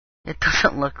It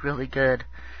doesn't look really good.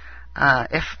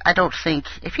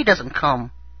 If he doesn't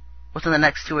come within the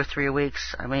next 2 or 3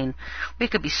 weeks, I mean, we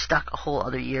could be stuck a whole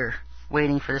other year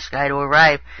waiting for this guy to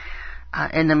arrive.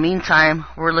 In the meantime,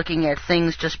 we're looking at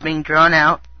things just being drawn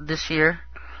out this year,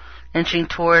 inching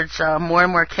towards more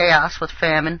and more chaos with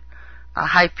famine,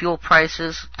 high fuel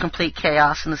prices, complete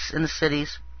chaos in the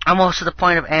cities, almost to the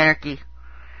point of anarchy.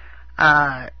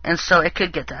 And so it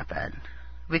could get that bad.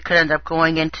 We could end up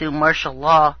going into martial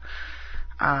law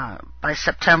by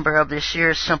September of this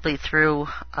year simply through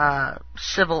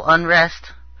civil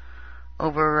unrest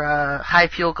over high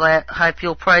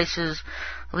fuel prices,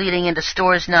 leading into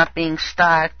stores not being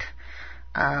stocked,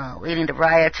 leading to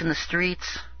riots in the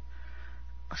streets.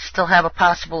 Still have a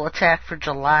possible attack for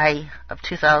July of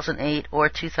 2008 or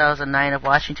 2009 of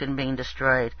Washington being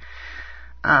destroyed.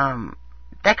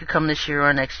 That could come this year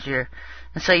or next year.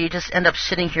 And so you just end up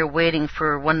sitting here waiting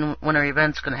for when an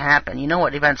event's going to happen. You know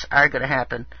what events are going to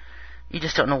happen. You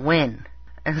just don't know when.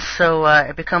 And so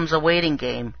it becomes a waiting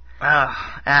game.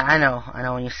 I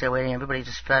know when you say waiting, everybody's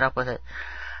just fed up with it.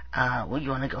 Well, you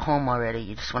want to go home already.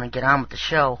 You just want to get on with the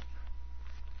show.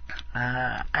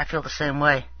 I feel the same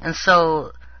way. And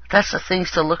so that's the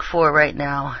things to look for right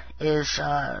now is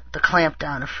the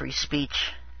clampdown of free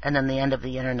speech and then the end of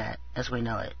the Internet as we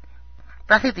know it.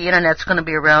 But I think the Internet's going to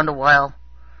be around a while.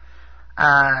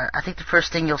 I think the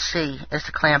first thing you'll see is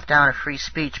the clampdown of free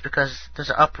speech because there's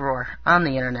an uproar on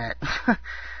the Internet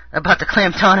about the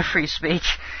clampdown of free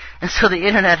speech. And so the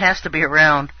Internet has to be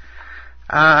around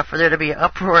for there to be an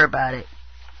uproar about it.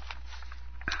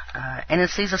 And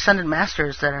it's these ascended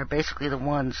masters that are basically the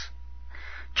ones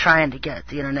trying to get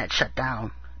the Internet shut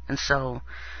down. And so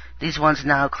these ones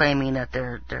now claiming that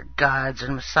they're gods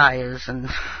and messiahs and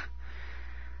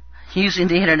using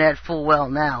the Internet full well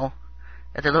now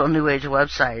at their little New Age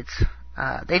websites.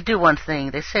 They do one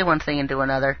thing, they say one thing and do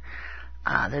another.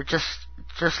 They're just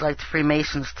like the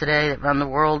Freemasons today that run the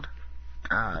world.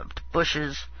 The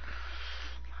Bushes,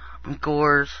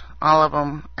 Gores, all of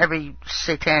them, every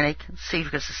satanic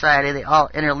secret society, they all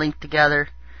interlink together.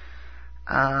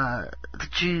 The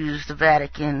Jews, the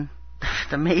Vatican,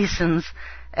 the Masons,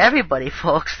 everybody,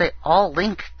 folks, they all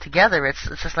link together. It's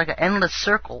just like an endless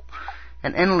circle,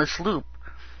 an endless loop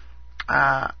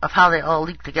of how they all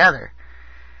link together.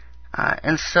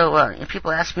 And so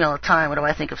people ask me all the time, what do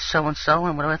I think of so-and-so,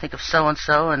 and what do I think of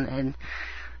so-and-so, and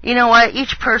you know what,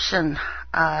 each person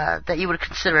that you would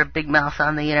consider a big mouth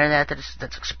on the Internet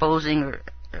that's exposing or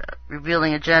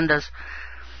revealing agendas,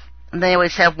 and they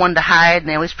always have one to hide, and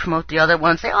they always promote the other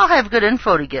ones. They all have good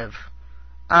info to give.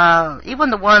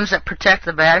 Even the ones that protect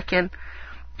the Vatican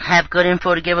have good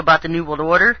info to give about the New World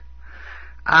Order.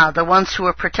 The ones who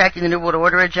are protecting the New World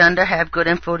Order agenda have good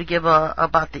info to give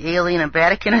about the alien and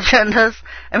Vatican agendas.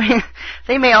 I mean,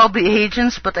 they may all be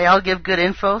agents, but they all give good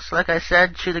info. So like I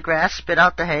said, chew the grass, spit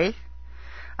out the hay.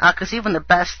 Because even the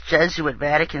best Jesuit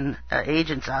Vatican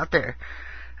agents out there,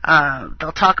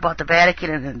 they'll talk about the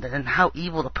Vatican and how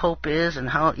evil the Pope is and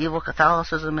how evil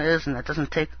Catholicism is, and it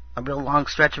doesn't take a real long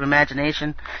stretch of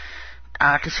imagination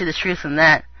to see the truth in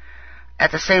that.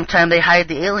 At the same time, they hide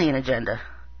the alien agenda.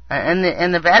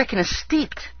 And the Vatican is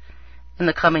steeped in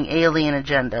the coming alien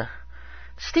agenda.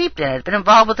 Steeped in it. Been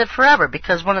involved with it forever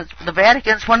because the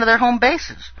Vatican's one of their home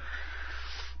bases.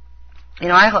 You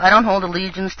know, I don't hold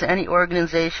allegiance to any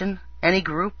organization, any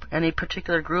group, any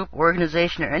particular group,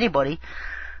 organization, or anybody.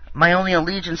 My only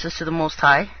allegiance is to the Most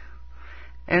High.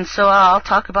 And so I'll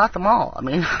talk about them all. I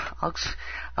mean,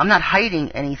 I'm not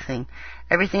hiding anything.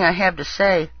 Everything I have to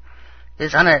say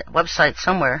is on a website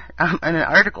somewhere, in an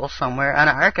article somewhere, on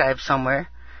an archive somewhere.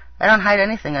 I don't hide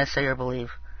anything I say or believe.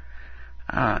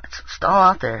 It's all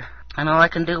out there. And all I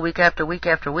can do week after week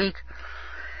after week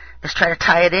is try to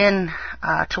tie it in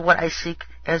to what I seek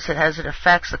as it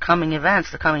affects the coming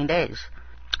events, the coming days.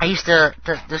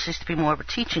 This used to be more of a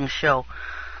teaching show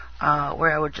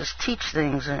where I would just teach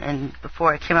things, and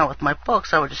before I came out with my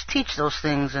books, I would just teach those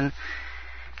things, and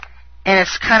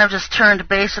it's kind of just turned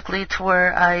basically to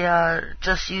where I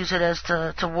just use it as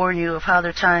to warn you of how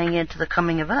they're tying into the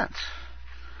coming events.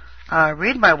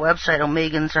 Read my website,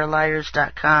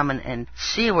 omegansareliars.com, and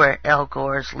see where Al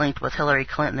Gore is linked with Hillary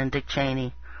Clinton and Dick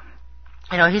Cheney.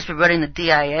 You know, he's been running the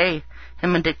DIA,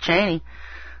 him and Dick Cheney,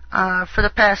 for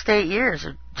the past 8 years.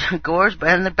 Gore's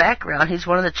been in the background. He's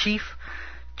one of the chief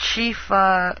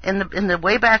in the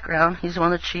way background, he's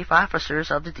one of the chief officers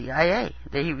of the DIA.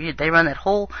 They run that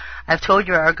whole. I've told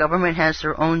you our government has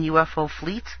their own UFO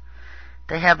fleet.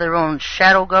 They have their own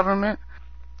shadow government,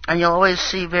 and you'll always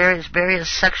see various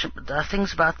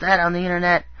things about that on the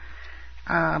Internet.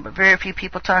 But very few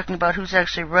people talking about who's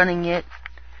actually running it.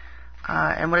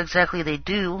 and what exactly they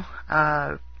do.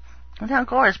 Al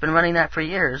Gore has been running that for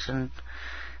years, and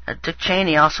Dick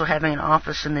Cheney also having an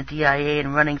office in the DIA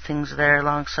and running things there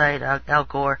alongside Al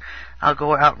Gore. Al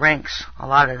Gore outranks a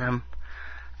lot of them.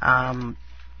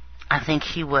 I think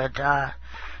he would,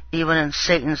 even in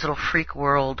Satan's little freak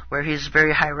world, where he's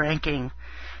very high-ranking,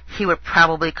 he would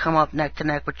probably come up neck to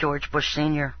neck with George Bush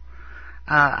Sr.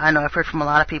 I know I've heard from a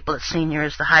lot of people that Sr.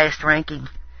 is the highest ranking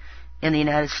in the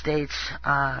United States.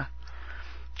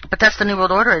 But that's the New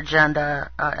World Order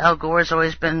agenda. Al Gore has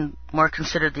always been more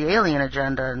considered the alien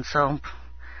agenda, and so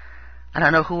I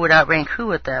don't know who would outrank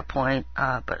who at that point,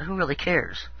 but who really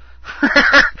cares?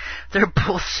 They're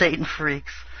both Satan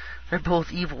freaks. They're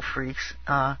both evil freaks.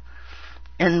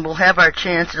 And we'll have our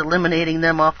chance at eliminating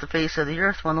them off the face of the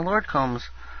earth when the Lord comes.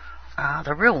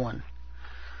 The real one.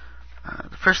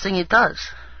 The first thing he does,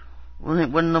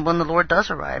 when the Lord does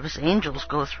arrive, his angels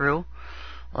go through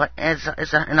in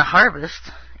a harvest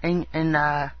and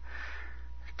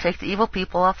take the evil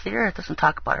people off the earth. It doesn't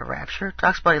talk about a rapture. It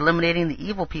talks about eliminating the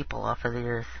evil people off of the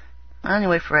earth.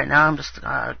 Anyway, for right now, I'm just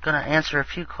going to answer a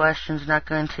few questions. Not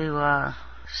going to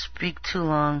speak too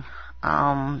long.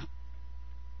 Question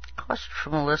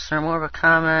from a listener, more of a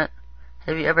comment.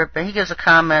 Have you ever been? He gives a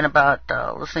comment about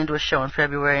listening to a show in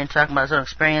February and talking about his own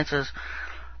experiences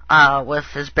with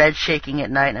his bed shaking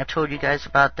at night, and I've told you guys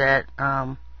about that.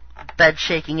 Bed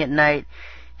shaking at night,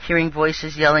 hearing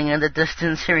voices yelling in the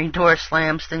distance, hearing door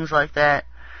slams, things like that.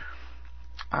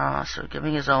 So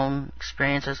giving his own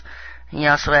experiences. He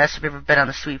also asked if you've ever been on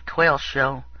the Steve Quayle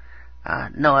show.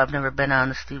 No, I've never been on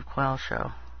the Steve Quayle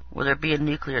show. Will there be a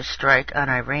nuclear strike on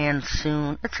Iran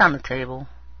soon? It's on the table.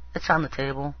 It's on the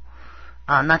table.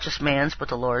 Not just man's, but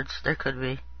the Lord's. There could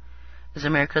be. Is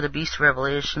America the beast of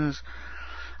Revelations?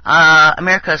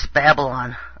 America is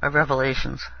Babylon of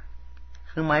Revelations.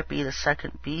 Who might be the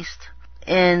second beast?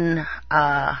 In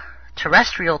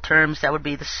terrestrial terms, that would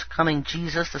be this coming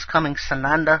Jesus, this coming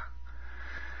Sananda.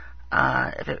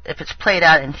 If it's played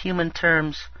out in human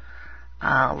terms,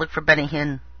 look for Benny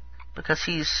Hinn, because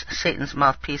he's Satan's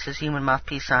mouthpiece, his human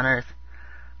mouthpiece on earth,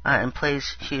 and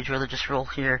plays a huge religious role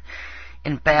here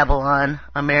in Babylon,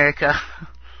 America.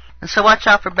 And so watch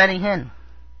out for Benny Hinn.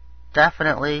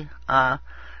 Definitely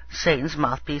Satan's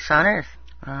mouthpiece on earth.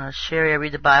 Sherry, I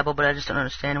read the Bible, but I just don't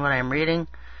understand what I'm reading.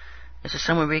 Is there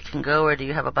somewhere we can go, or do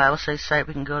you have a Bible study site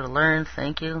we can go to learn?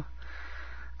 Thank you.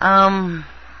 Well,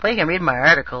 you can read my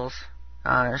articles.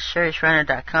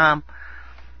 SherryShriner.com.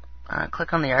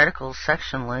 Click on the articles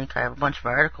section link. I have a bunch of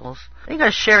articles. You can go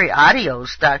to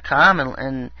SherryAudios.com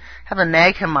and have a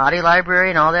Nag Hammadi library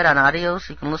and all that on audios.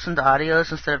 You can listen to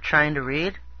audios instead of trying to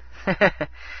read.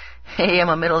 Hey, I'm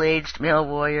a middle-aged male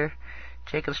warrior.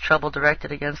 Jacob's trouble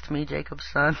directed against me, Jacob's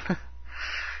son.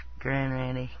 Grand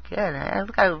Randy. Good.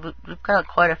 We've got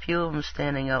quite a few of them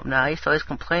standing up now. I used to always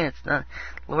complain it's not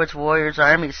Lord's Warriors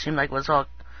Army. It seemed like it was all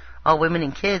women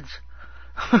and kids.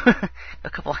 A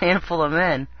couple handful of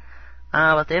men.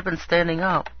 But they've been standing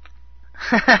up.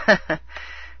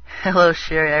 Hello,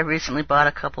 Sherry. I recently bought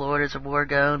a couple orders of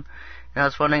Wargone, and I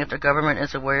was wondering if the government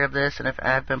is aware of this and if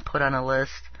I've been put on a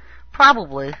list.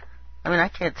 Probably. I mean, I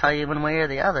can't tell you one way or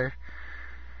the other.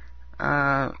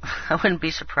 I wouldn't be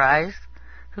surprised.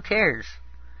 Who cares?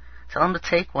 Tell them to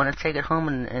take one and take it home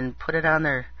and put it on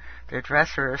their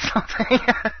dresser or something.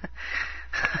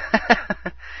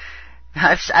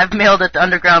 I've mailed it to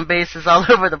underground bases all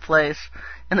over the place.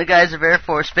 And the guys of Air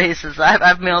Force bases.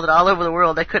 I've mailed it all over the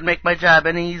world. They couldn't make my job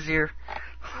any easier.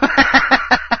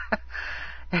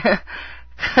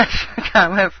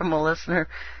 Comment from a listener.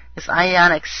 Is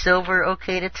ionic silver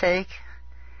okay to take?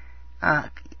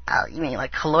 You mean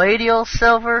like colloidal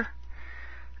silver?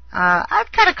 I'm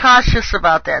kind of cautious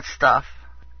about that stuff.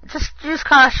 Just use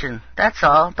caution. That's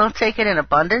all. Don't take it in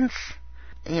abundance.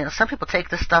 You know, some people take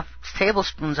this stuff,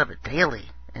 tablespoons of it daily.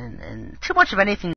 And too much of anything